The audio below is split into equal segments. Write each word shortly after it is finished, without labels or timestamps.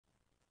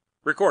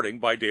Recording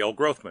by Dale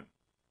Grothman.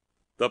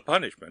 The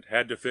punishment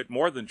had to fit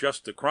more than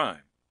just the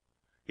crime.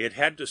 It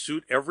had to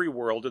suit every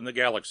world in the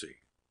galaxy.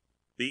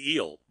 The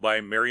Eel by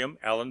Miriam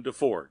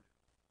DeFord.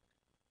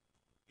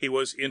 He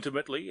was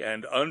intimately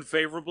and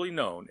unfavorably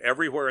known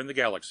everywhere in the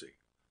galaxy,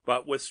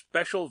 but with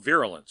special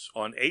virulence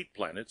on 8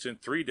 planets in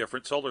 3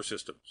 different solar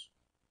systems.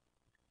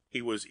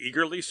 He was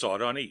eagerly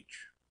sought on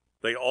each.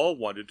 They all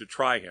wanted to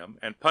try him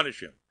and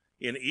punish him,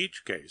 in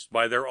each case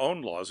by their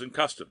own laws and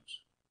customs.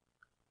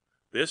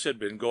 This had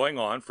been going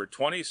on for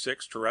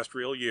 26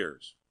 terrestrial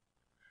years,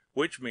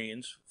 which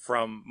means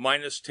from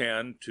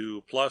 -10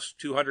 to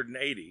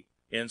 +280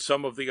 in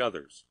some of the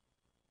others.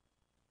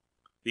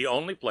 The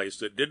only place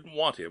that didn't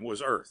want him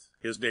was Earth,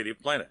 his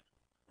native planet,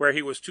 where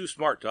he was too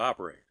smart to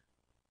operate.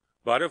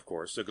 But of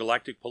course the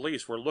galactic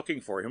police were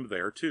looking for him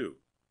there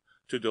too,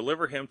 to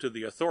deliver him to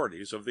the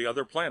authorities of the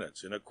other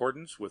planets in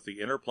accordance with the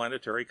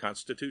interplanetary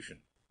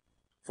constitution.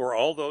 For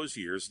all those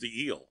years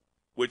the Eel,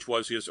 which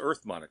was his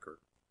Earth moniker,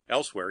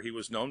 elsewhere he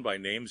was known by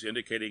names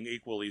indicating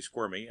equally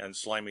squirmy and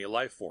slimy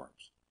life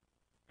forms,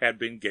 had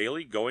been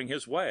gaily going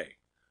his way,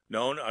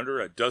 known under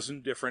a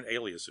dozen different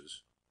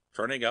aliases,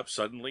 turning up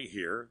suddenly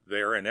here,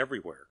 there, and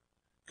everywhere,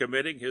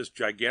 committing his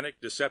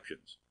gigantic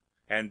deceptions,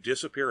 and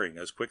disappearing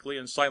as quickly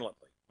and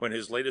silently when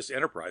his latest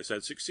enterprise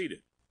had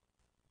succeeded.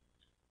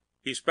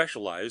 He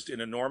specialized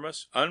in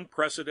enormous,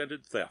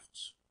 unprecedented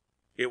thefts.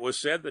 It was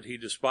said that he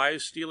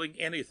despised stealing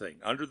anything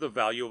under the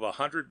value of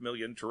 100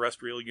 million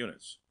terrestrial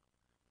units,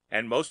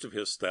 and most of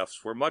his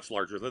thefts were much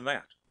larger than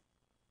that.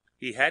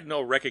 He had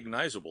no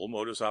recognizable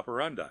modus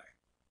operandi,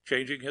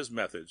 changing his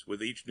methods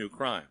with each new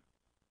crime.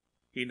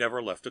 He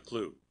never left a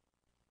clue.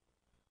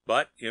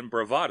 But in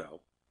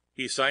bravado,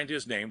 he signed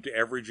his name to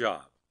every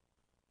job.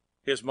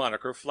 His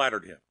moniker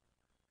flattered him,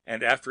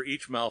 and after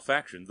each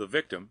malfaction, the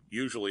victim,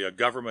 usually a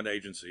government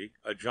agency,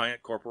 a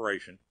giant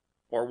corporation,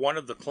 or one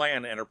of the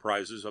clan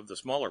enterprises of the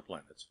smaller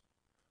planets,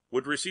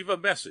 would receive a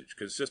message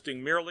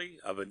consisting merely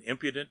of an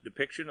impudent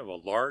depiction of a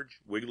large,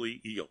 wiggly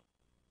eel.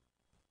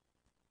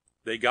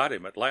 They got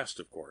him at last,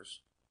 of course.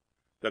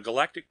 The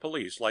galactic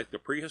police, like the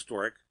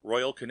prehistoric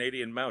Royal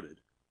Canadian Mounted,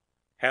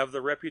 have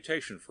the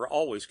reputation for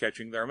always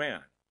catching their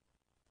man.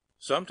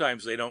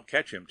 Sometimes they don't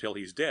catch him till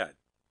he's dead,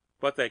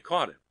 but they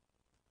caught him.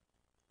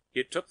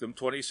 It took them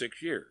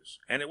 26 years,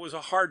 and it was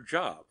a hard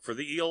job, for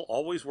the Eel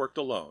always worked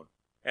alone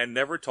and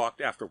never talked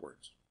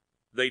afterwards.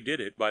 They did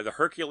it by the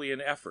Herculean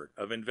effort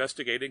of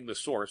investigating the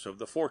source of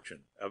the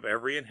fortune of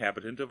every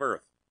inhabitant of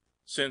Earth,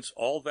 since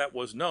all that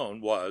was known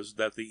was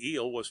that the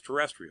Eel was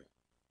terrestrial.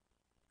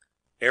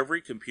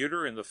 Every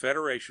computer in the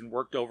Federation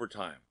worked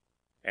overtime,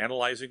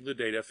 analyzing the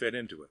data fed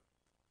into it.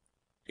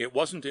 It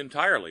wasn't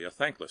entirely a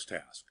thankless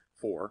task,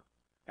 for,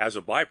 as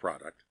a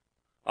byproduct,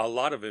 a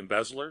lot of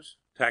embezzlers,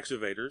 tax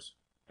evaders,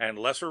 and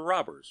lesser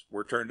robbers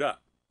were turned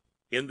up.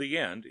 In the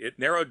end, it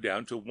narrowed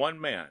down to one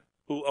man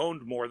who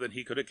owned more than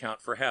he could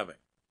account for having.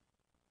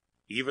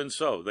 Even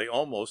so, they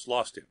almost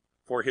lost him,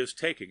 for his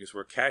takings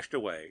were cached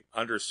away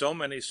under so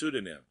many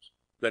pseudonyms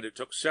that it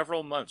took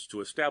several months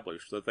to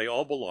establish that they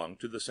all belonged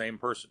to the same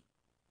person.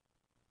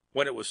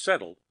 When it was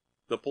settled,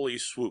 the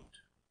police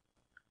swooped.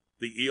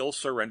 The Eel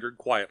surrendered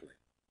quietly.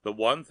 The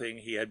one thing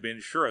he had been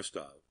surest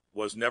of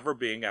was never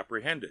being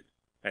apprehended,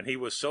 and he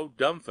was so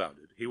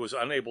dumbfounded he was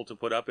unable to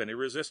put up any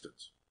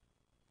resistance.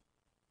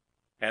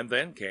 And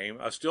then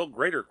came a still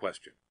greater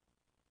question.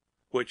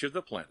 Which of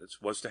the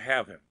planets was to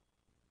have him?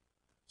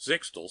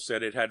 Zixtel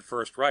said it had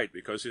first right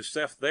because his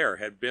theft there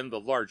had been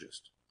the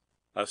largest,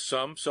 a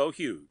sum so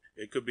huge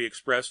it could be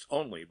expressed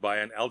only by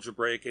an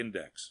algebraic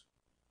index.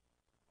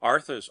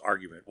 Artha's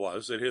argument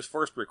was that his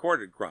first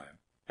recorded crime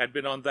had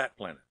been on that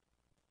planet.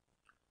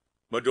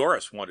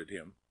 Medorus wanted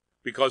him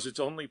because its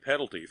only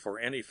penalty for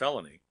any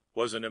felony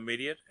was an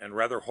immediate and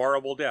rather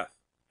horrible death,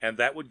 and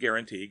that would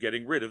guarantee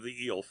getting rid of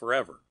the Eel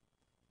forever.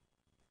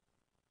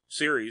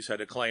 Ceres had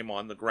a claim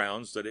on the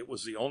grounds that it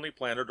was the only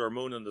planet or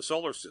moon in the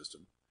solar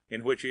system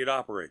in which he had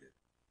operated,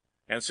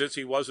 and since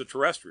he was a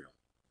terrestrial,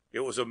 it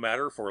was a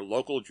matter for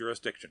local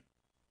jurisdiction.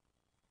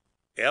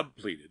 Ebb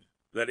pleaded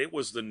that it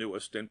was the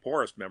newest and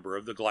poorest member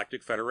of the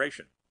Galactic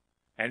Federation,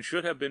 and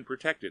should have been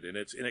protected in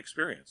its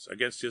inexperience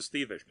against his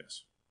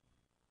thievishness.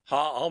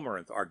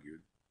 Ha-Almaranth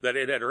argued that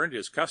it had earned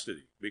his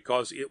custody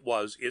because it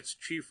was its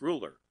chief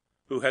ruler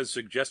who had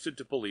suggested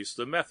to police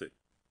the method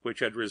which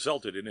had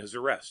resulted in his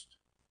arrest.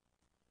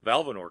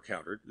 Valvanor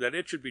countered that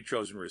it should be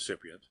chosen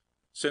recipient,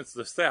 since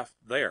the theft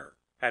there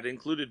had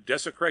included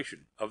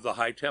desecration of the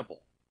High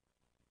Temple.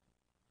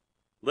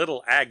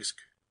 Little Agsk,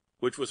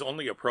 which was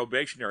only a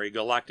probationary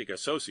galactic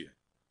associate,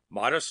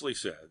 modestly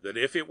said that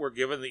if it were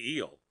given the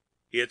Eel,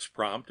 its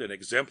prompt and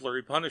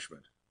exemplary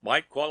punishment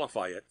might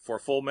qualify it for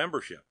full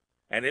membership,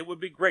 and it would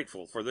be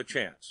grateful for the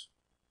chance.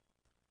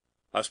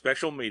 A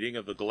special meeting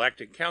of the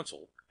Galactic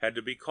Council had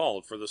to be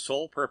called for the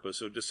sole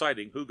purpose of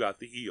deciding who got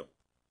the Eel.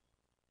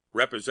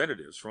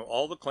 Representatives from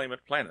all the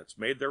claimant planets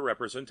made their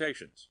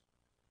representations.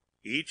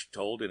 Each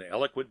told in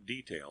eloquent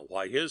detail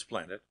why his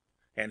planet,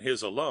 and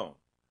his alone,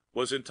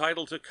 was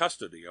entitled to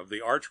custody of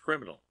the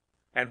arch-criminal,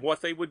 and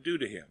what they would do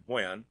to him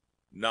when,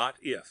 not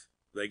if,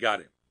 they got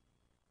him.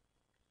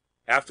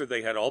 After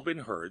they had all been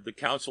heard, the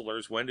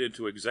counselors went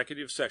into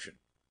executive session,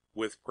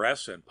 with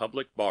press and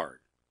public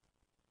barred.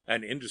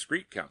 An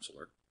indiscreet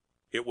counselor,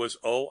 it was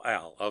O.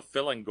 Al of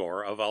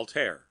Philangor of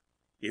Altair,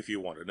 if you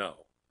want to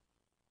know,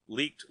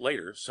 leaked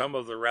later some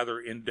of the rather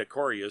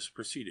indecorous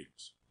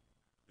proceedings.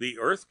 The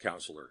Earth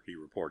counselor, he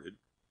reported,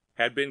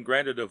 had been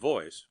granted a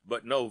voice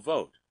but no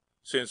vote,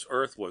 since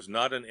Earth was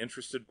not an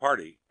interested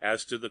party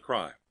as to the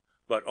crime,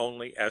 but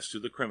only as to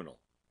the criminal.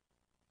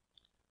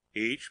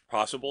 Each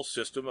possible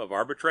system of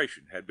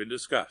arbitration had been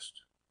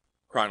discussed,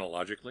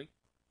 chronologically,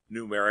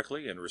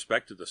 numerically in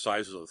respect to the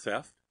size of the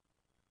theft,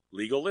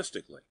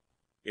 legalistically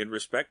in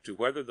respect to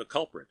whether the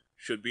culprit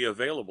should be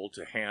available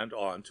to hand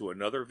on to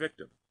another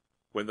victim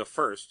when the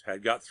first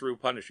had got through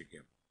punishing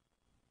him.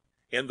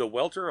 In the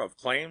welter of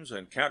claims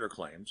and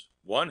counterclaims,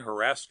 one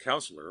harassed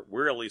counselor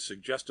wearily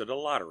suggested a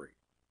lottery.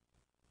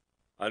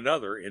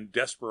 Another, in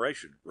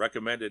desperation,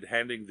 recommended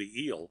handing the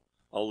eel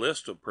a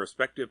list of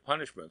prospective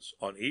punishments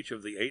on each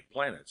of the 8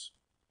 planets,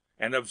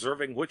 and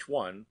observing which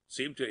one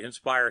seemed to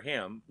inspire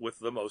him with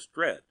the most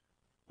dread,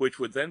 which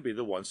would then be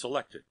the one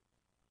selected.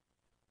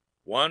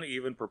 One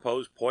even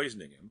proposed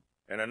poisoning him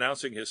and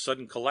announcing his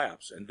sudden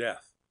collapse and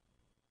death.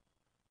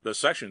 The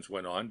sessions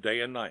went on day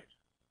and night.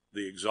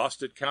 The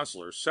exhausted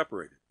counselors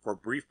separated for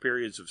brief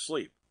periods of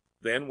sleep,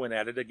 then went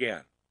at it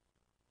again.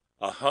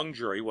 A hung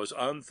jury was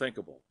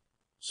unthinkable.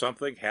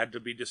 Something had to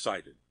be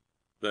decided.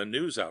 The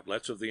news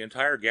outlets of the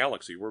entire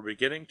galaxy were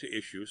beginning to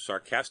issue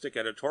sarcastic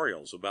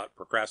editorials about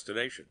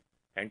procrastination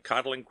and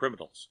coddling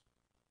criminals,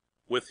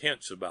 with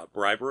hints about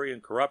bribery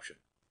and corruption,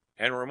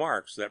 and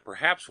remarks that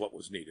perhaps what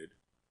was needed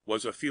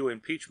was a few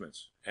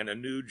impeachments and a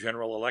new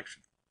general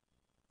election.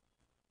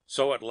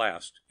 So at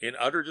last, in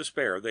utter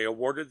despair, they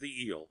awarded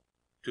the eel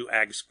to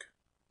Agsk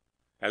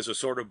as a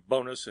sort of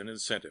bonus and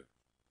incentive.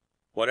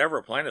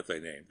 Whatever planet they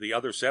named, the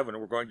other 7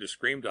 were going to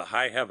scream to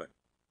high heaven,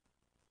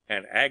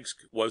 and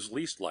Agsk was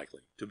least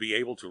likely to be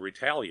able to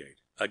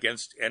retaliate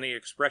against any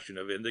expression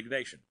of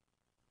indignation.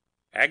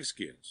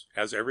 Agskians,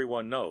 as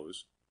everyone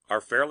knows,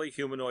 are fairly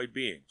humanoid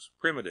beings,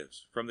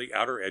 primitives from the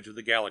outer edge of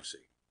the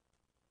galaxy.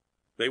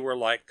 They were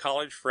like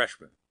college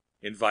freshmen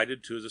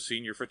invited to the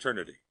senior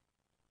fraternity.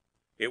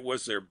 It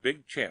was their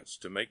big chance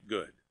to make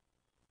good.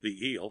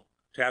 The eel,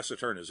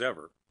 taciturn as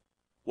ever,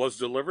 was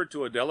delivered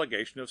to a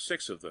delegation of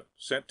 6 of them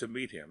sent to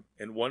meet him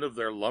in one of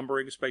their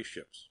lumbering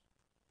spaceships,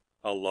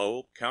 a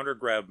low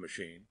counter-grav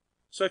machine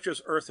such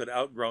as Earth had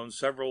outgrown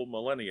several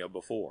millennia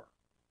before.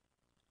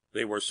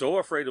 They were so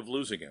afraid of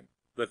losing him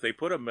that they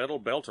put a metal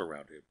belt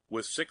around him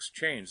with 6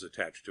 chains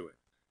attached to it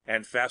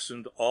and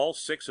fastened all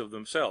 6 of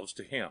themselves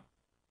to him.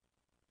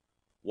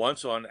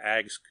 Once on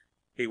Agsk,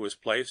 he was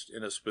placed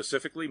in a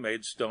specifically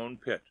made stone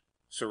pit,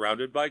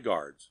 surrounded by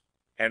guards,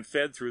 and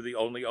fed through the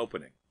only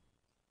opening.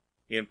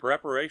 In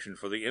preparation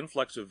for the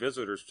influx of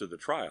visitors to the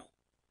trial,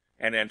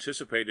 an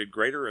anticipated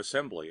greater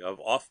assembly of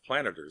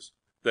off-planeters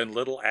than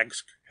little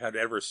Agsk had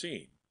ever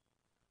seen,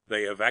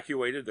 they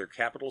evacuated their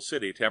capital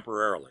city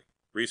temporarily,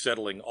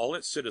 resettling all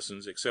its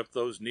citizens except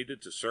those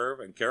needed to serve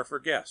and care for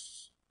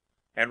guests,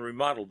 and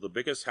remodeled the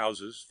biggest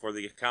houses for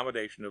the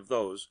accommodation of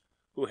those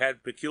who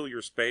had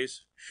peculiar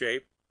space,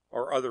 shape,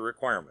 or other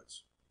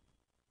requirements.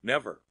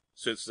 Never,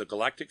 since the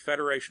Galactic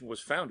Federation was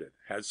founded,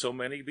 had so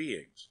many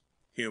beings,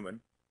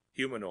 human,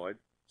 humanoid,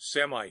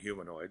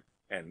 semi-humanoid,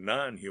 and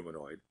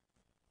non-humanoid,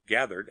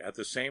 gathered at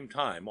the same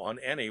time on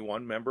any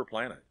one-member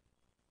planet.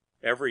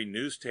 Every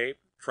news tape,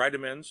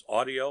 Tridimens,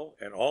 audio,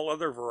 and all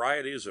other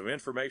varieties of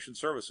information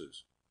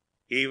services,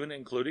 even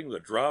including the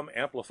drum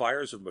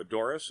amplifiers of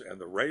Medoris and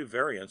the ray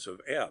variants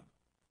of Ebb,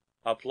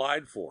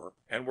 applied for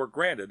and were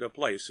granted a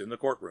place in the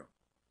courtroom.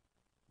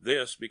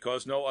 This,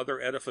 because no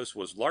other edifice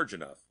was large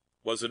enough,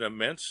 was an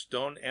immense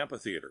stone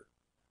amphitheater,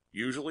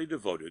 usually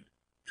devoted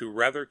to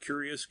rather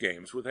curious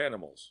games with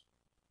animals.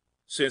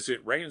 Since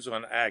it rains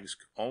on Agsk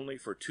only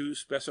for 2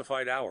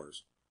 specified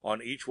hours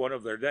on each one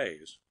of their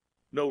days,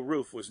 no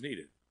roof was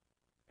needed.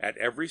 At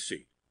every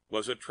seat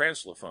was a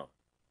translaphone,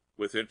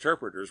 with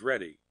interpreters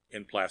ready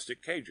in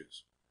plastic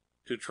cages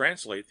to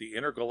translate the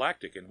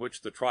intergalactic in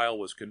which the trial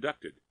was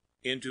conducted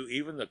into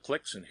even the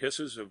clicks and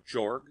hisses of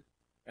Jorg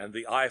and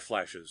the eye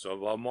flashes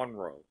of a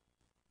Monroe.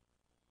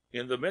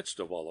 In the midst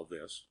of all of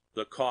this,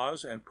 the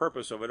cause and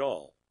purpose of it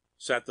all,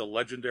 sat the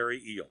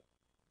legendary eel.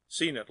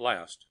 Seen at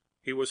last,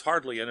 he was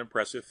hardly an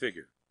impressive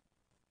figure.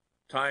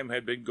 Time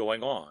had been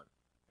going on,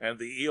 and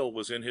the eel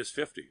was in his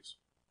 50s,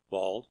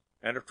 bald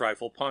and a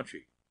trifle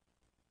paunchy.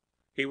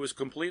 He was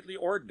completely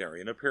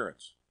ordinary in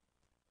appearance,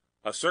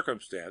 a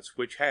circumstance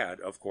which had,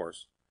 of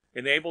course,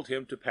 enabled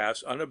him to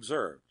pass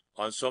unobserved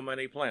on so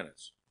many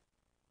planets.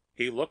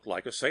 He looked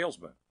like a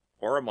salesman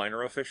or a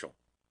minor official,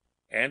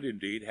 and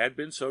indeed had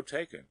been so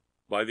taken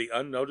by the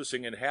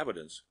unnoticing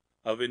inhabitants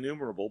of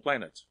innumerable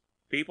planets.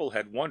 People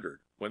had wondered,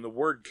 when the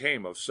word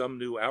came of some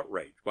new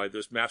outrage by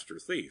this master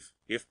thief,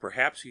 if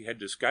perhaps he had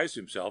disguised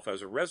himself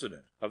as a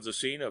resident of the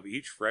scene of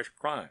each fresh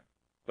crime.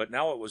 But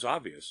now it was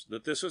obvious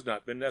that this had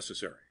not been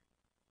necessary.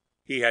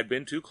 He had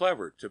been too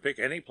clever to pick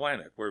any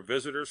planet where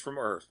visitors from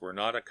Earth were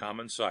not a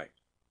common sight.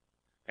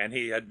 and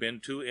he had been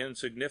too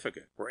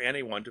insignificant for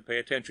anyone to pay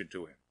attention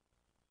to him.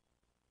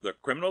 The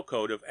criminal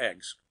code of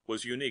Egsk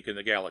was unique in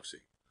the galaxy,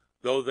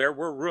 though there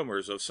were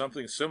rumors of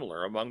something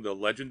similar among the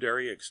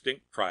legendary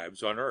extinct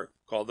tribes on Earth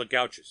called the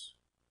Gauchos.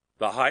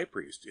 The High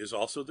Priest is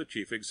also the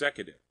chief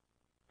executive,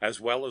 as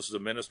well as the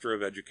Minister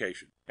of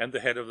Education and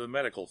the head of the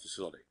medical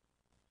facility,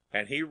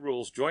 and he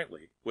rules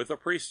jointly with a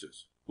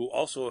priestess who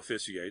also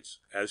officiates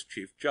as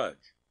chief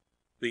judge.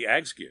 The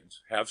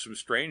Agskians have some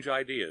strange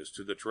ideas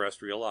to the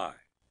terrestrial eye.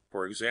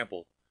 For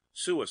example,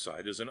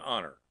 suicide is an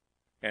honor,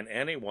 and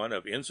anyone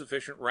of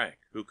insufficient rank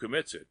who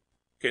commits it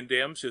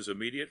condemns his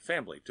immediate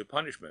family to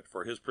punishment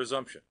for his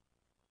presumption.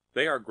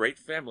 They are great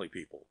family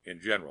people in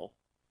general.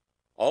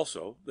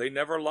 Also, they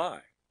never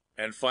lie,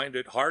 and find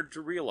it hard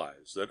to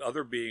realize that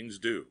other beings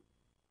do.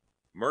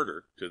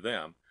 Murder, to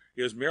them,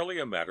 is merely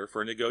a matter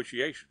for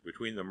negotiation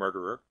between the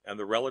murderer and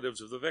the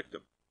relatives of the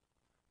victim,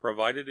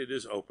 provided it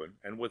is open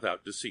and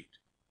without deceit.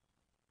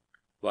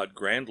 But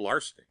grand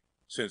larceny,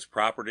 since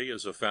property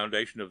is the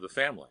foundation of the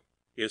family,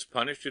 is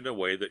punished in a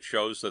way that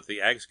shows that the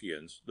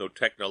Agskians, though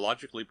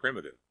technologically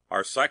primitive,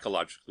 are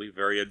psychologically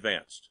very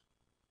advanced.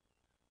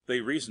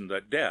 They reason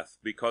that death,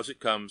 because it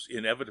comes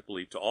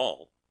inevitably to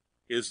all,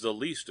 is the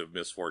least of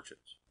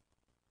misfortunes.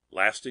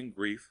 Lasting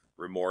grief,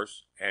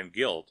 remorse, and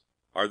guilt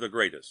are the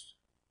greatest.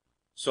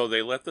 So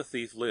they let the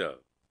thief live,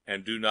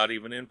 and do not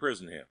even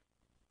imprison him.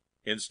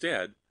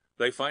 Instead,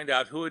 they find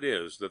out who it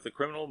is that the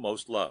criminal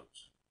most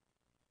loves.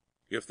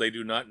 If they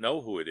do not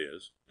know who it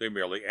is, they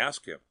merely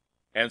ask him,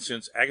 and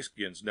since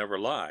Agskians never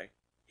lie,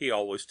 he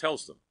always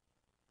tells them.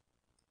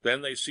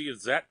 Then they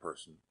seize that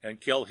person and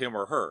kill him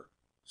or her,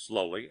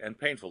 slowly and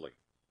painfully,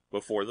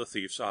 before the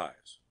thief's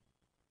eyes.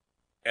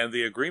 And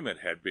the agreement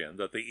had been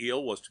that the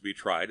eel was to be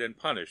tried and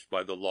punished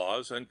by the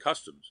laws and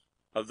customs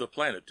of the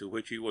planet to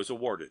which he was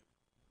awarded.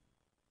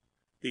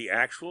 The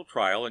actual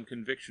trial and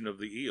conviction of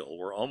the eel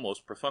were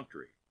almost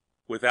perfunctory.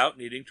 Without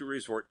needing to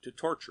resort to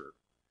torture,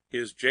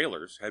 his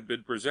jailers had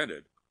been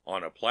presented,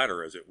 on a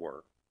platter as it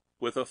were,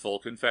 with a full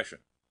confession,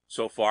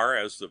 so far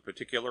as the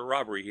particular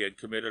robbery he had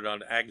committed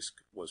on Agsk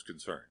was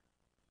concerned.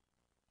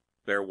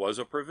 There was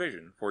a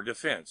provision for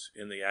defense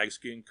in the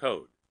Agskian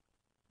code,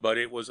 but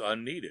it was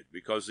unneeded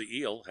because the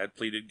eel had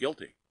pleaded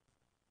guilty.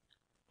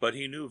 But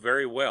he knew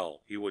very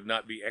well he would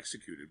not be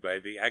executed by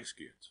the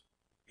Agskians.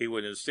 He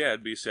would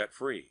instead be set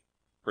free,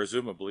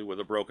 presumably with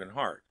a broken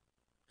heart,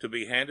 to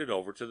be handed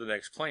over to the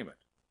next claimant.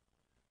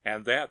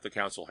 And that, the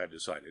council had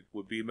decided,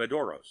 would be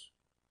Medoros.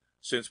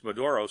 Since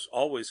Medoros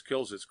always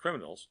kills its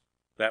criminals,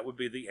 that would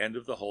be the end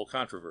of the whole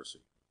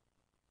controversy.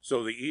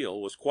 So the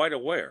eel was quite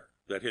aware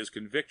that his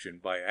conviction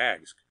by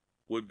Agsk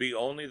would be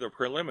only the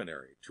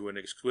preliminary to an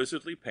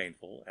exquisitely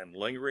painful and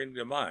lingering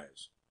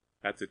demise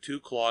at the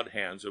two-clawed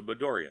hands of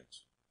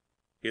Bedouins.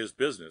 His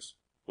business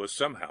was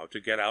somehow to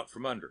get out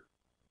from under.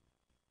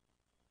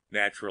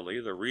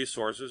 Naturally, the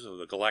resources of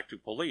the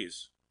Galactic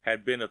Police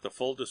had been at the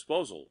full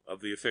disposal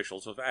of the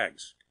officials of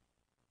Agsk.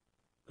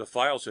 The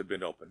files had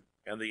been opened,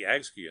 and the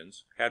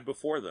Agskians had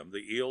before them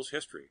the eel's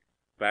history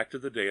back to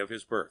the day of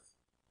his birth.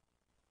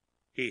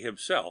 He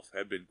himself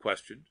had been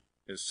questioned,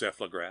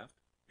 encephalographed,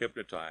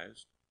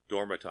 hypnotized,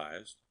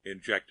 dormitized,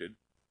 injected,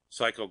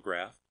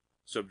 psychographed,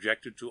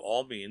 subjected to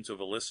all means of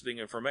eliciting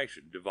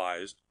information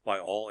devised by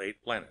all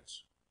 8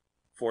 planets.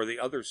 For the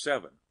other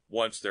 7,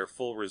 once their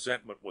full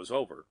resentment was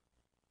over,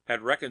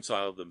 had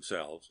reconciled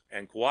themselves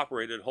and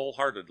cooperated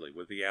wholeheartedly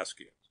with the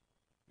Agskians.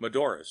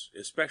 Medoros,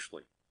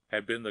 especially,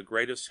 had been the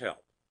greatest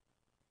help.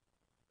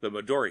 The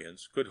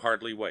Medorians could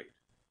hardly wait.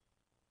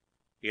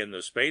 In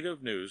the spate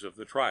of news of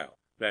the trial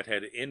that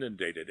had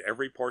inundated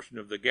every portion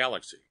of the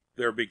galaxy,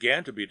 there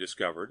began to be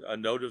discovered a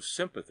note of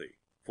sympathy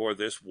for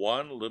this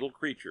one little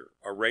creature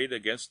arrayed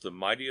against the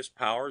mightiest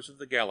powers of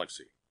the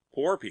galaxy.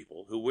 Poor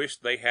people who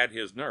wished they had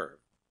his nerve,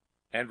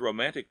 and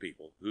romantic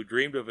people who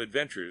dreamed of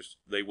adventures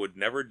they would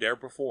never dare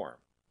perform,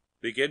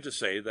 began to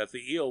say that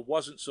the eel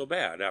wasn't so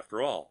bad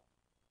after all.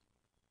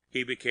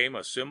 He became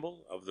a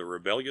symbol of the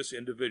rebellious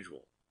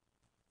individual,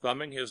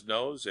 thumbing his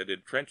nose at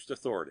entrenched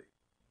authority.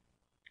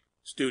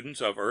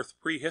 Students of Earth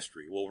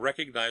prehistory will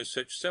recognize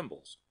such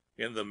symbols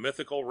in the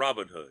mythical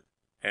Robin Hood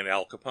and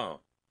Al Capone.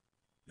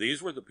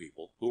 These were the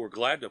people who were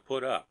glad to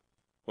put up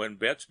when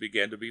bets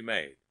began to be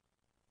made.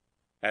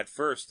 At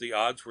first the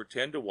odds were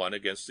 10 to 1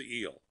 against the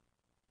eel.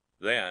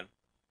 Then,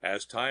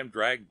 as time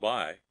dragged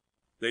by,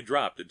 they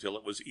dropped until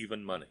it was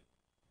even money.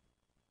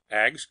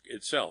 Agsk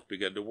itself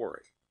began to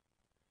worry.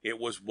 It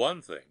was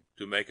one thing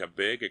to make a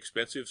big,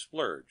 expensive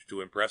splurge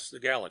to impress the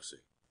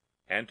galaxy,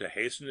 and to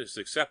hasten its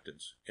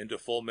acceptance into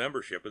full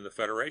membership in the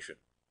Federation.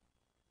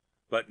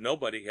 But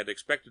nobody had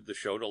expected the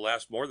show to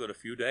last more than a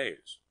few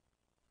days.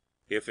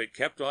 If it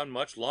kept on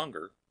much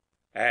longer,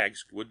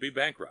 Agsk would be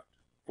bankrupt,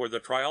 for the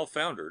trial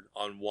foundered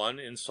on one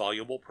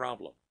insoluble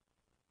problem.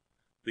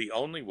 The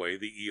only way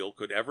the eel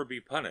could ever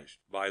be punished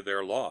by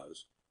their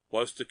laws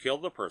was to kill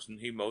the person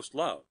he most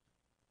loved,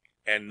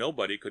 and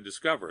nobody could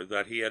discover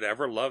that he had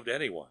ever loved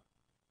anyone.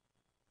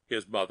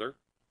 His mother,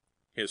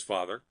 his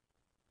father,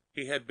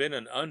 he had been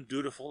an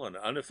undutiful and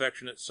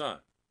unaffectionate son,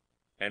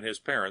 and his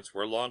parents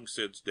were long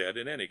since dead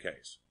in any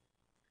case.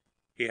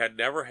 He had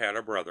never had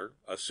a brother,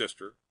 a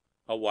sister,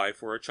 a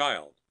wife, or a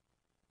child.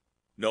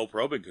 No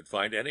probing could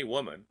find any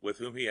woman with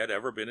whom he had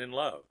ever been in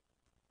love.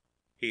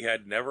 He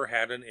had never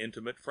had an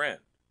intimate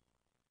friend.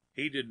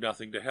 He did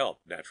nothing to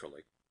help,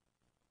 naturally.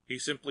 He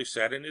simply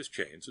sat in his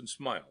chains and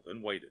smiled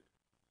and waited.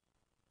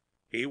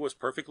 He was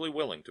perfectly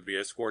willing to be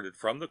escorted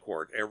from the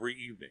court every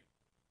evening,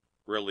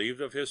 relieved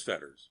of his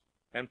fetters,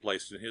 and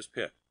placed in his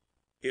pit.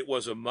 It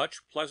was a much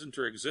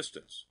pleasanter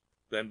existence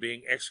than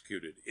being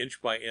executed inch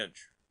by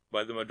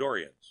the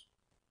Medorians.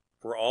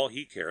 For all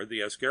he cared, the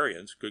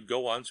Asgarians could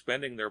go on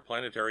spending their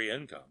planetary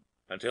income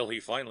until he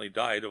finally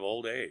died of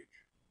old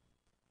age.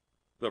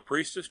 The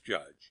priestess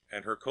judge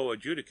and her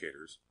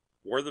coadjudicators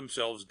wore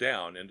themselves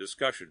down in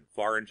discussion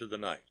far into the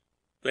night.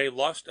 They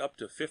lost up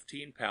to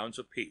 15 pounds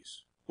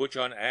apiece, which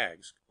on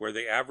Ags, where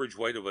the average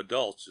weight of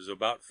adults is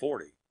about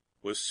 40,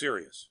 was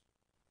serious.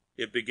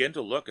 It began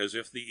to look as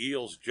if the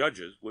eel's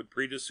judges would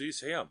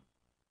predecease him.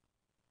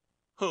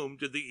 Whom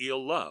did the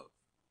eel love?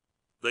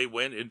 They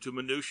went into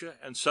minutiae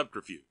and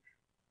subterfuge.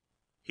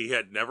 He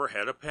had never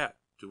had a pet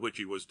to which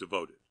he was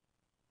devoted.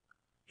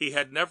 He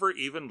had never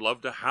even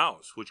loved a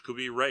house which could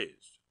be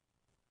raised.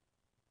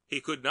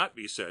 He could not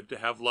be said to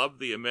have loved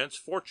the immense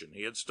fortune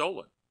he had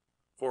stolen,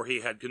 for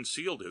he had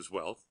concealed his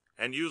wealth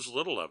and used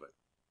little of it,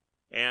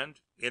 and,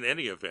 in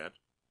any event,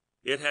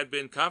 it had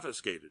been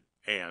confiscated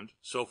and,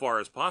 so far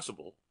as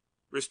possible,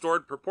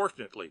 restored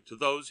proportionately to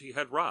those he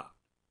had robbed.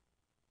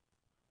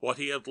 What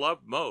he had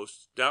loved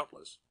most,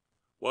 doubtless,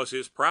 was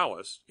his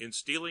prowess in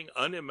stealing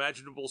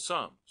unimaginable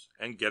sums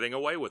and getting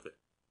away with it.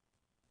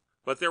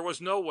 But there was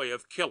no way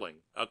of killing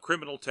a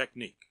criminal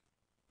technique.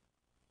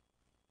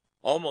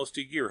 Almost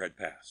a year had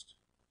passed.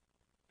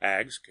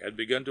 Ags had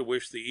begun to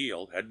wish the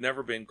eel had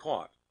never been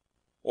caught,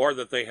 or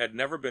that they had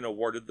never been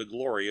awarded the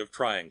glory of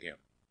trying him.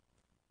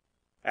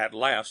 At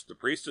last the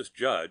priestess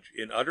judge,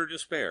 in utter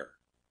despair,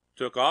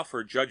 took off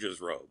her judge's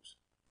robes,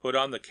 put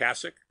on the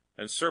cassock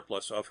and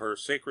surplice of her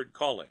sacred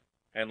calling,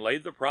 and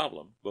laid the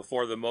problem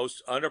before the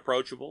most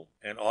unapproachable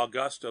and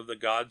august of the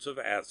gods of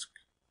Ask.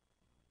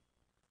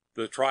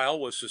 The trial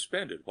was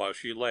suspended while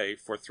she lay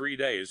for 3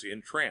 days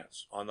in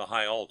trance on the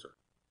high altar.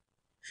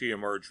 She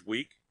emerged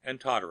weak and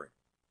tottering,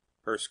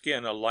 her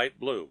skin a light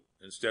blue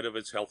instead of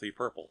its healthy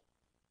purple,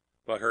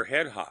 but her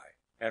head high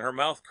and her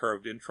mouth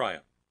curved in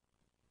triumph.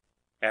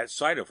 At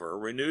sight of her,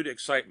 renewed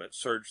excitement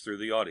surged through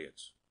the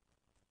audience.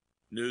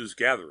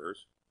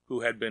 News-gatherers,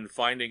 who had been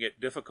finding it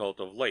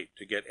difficult of late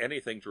to get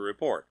anything to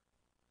report,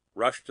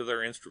 rushed to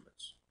their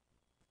instruments.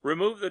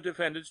 "Remove the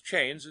defendant's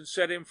chains and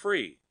set him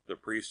free," the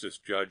priestess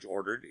judge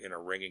ordered in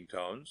ringing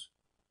tones.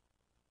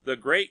 "The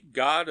great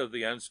God of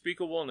the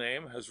unspeakable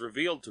name has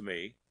revealed to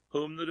me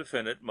whom the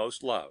defendant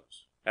most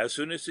loves. As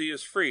soon as he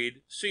is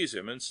freed, seize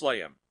him and slay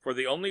him, for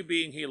the only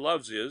being he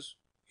loves is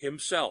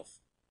himself."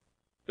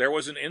 There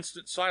was an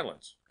instant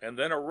silence, and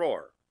then a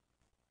roar,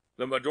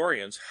 the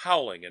Medorians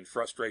howling in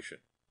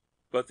frustration.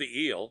 But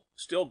the eel,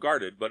 still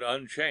guarded but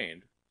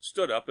unchained,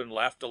 stood up and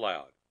laughed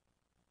aloud.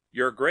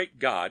 "Your great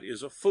God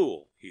is a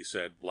fool," he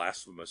said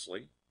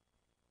blasphemously.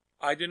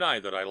 "I deny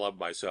that I love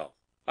myself.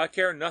 I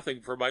care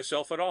nothing for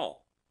myself at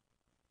all."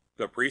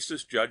 The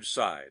priestess judge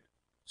sighed.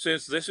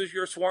 "Since this is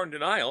your sworn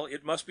denial,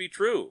 it must be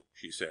true,"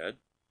 she said.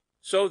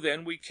 "So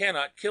then we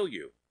cannot kill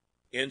you.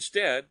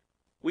 Instead,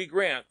 we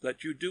grant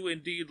that you do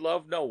indeed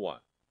love no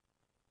one.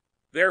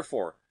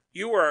 Therefore,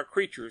 you are a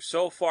creature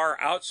so far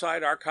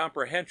outside our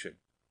comprehension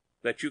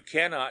that you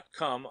cannot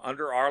come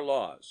under our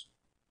laws,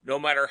 no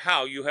matter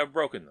how you have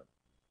broken them.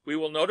 We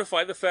will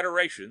notify the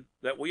Federation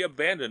that we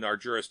abandon our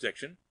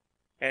jurisdiction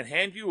and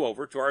hand you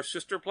over to our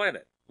sister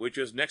planet, which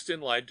is next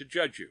in line to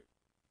judge you."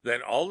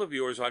 Then all the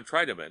viewers on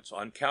Tridiments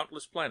on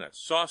countless planets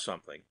saw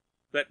something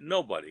that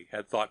nobody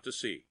had thought to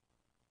see.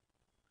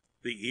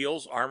 The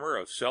eel's armor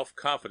of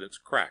self-confidence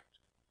cracked,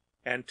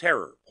 and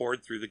terror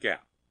poured through the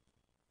gap.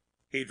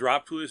 He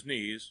dropped to his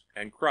knees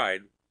and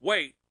cried,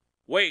 "Wait,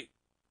 wait!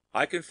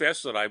 I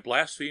confess that I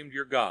blasphemed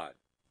your God,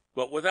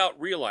 but without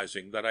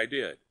realizing that I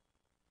did."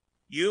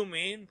 "You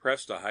mean,"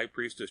 pressed the high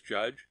priestess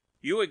judge,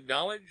 "you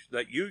acknowledge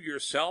that you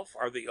yourself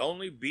are the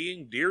only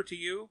being dear to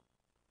you?"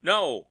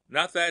 "No,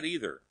 not that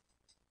either.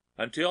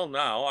 Until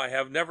now I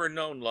have never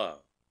known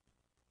love.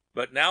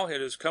 But now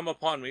it has come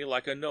upon me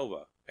like a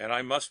nova, and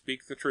I must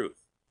speak the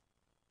truth."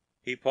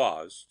 He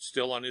paused,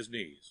 still on his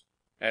knees,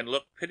 and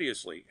looked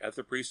piteously at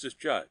the priestess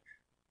judge.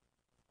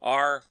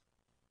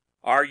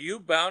 Are you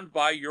bound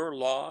by your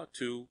law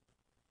to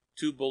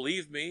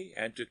believe me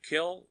and to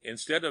kill,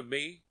 instead of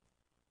me,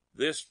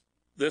 this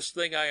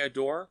thing I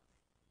adore?"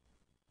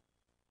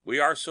 "We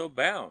are so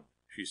bound,"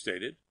 she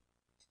stated.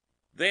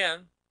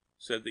 "Then,"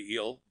 said the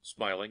eel,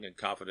 smiling and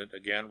confident,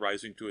 again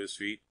rising to his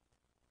feet,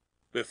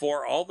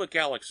 "before all the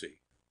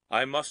galaxy,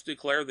 I must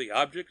declare the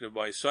object of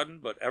my sudden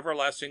but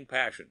everlasting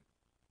passion.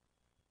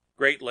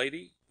 Great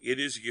lady, it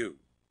is you."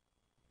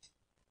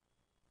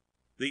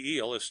 The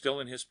eel is still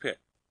in his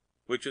pit,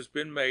 which has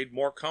been made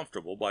more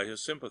comfortable by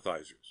his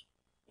sympathizers,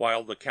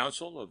 while the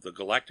Council of the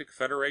Galactic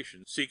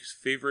Federation seeks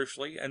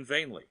feverishly and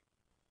vainly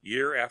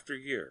year after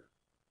year,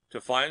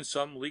 to find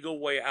some legal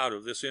way out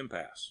of this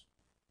impasse.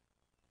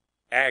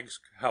 AGS,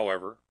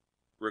 however,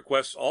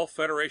 requests all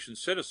Federation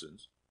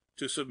citizens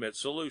to submit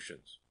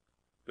solutions,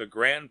 the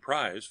grand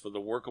prize for the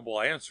workable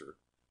answer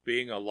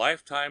being a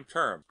lifetime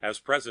term as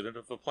president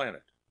of the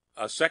planet.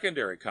 A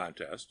secondary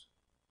contest,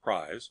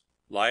 prize,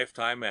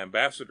 lifetime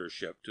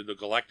ambassadorship to the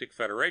Galactic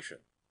Federation,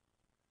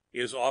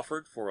 is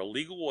offered for a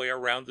legal way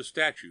around the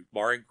statute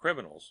barring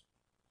criminals,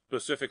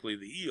 specifically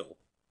the eel,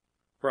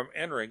 from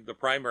entering the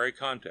primary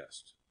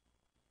contest.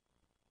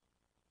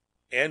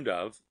 End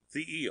of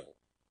The Eel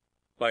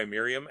by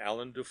Miriam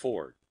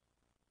DeFord.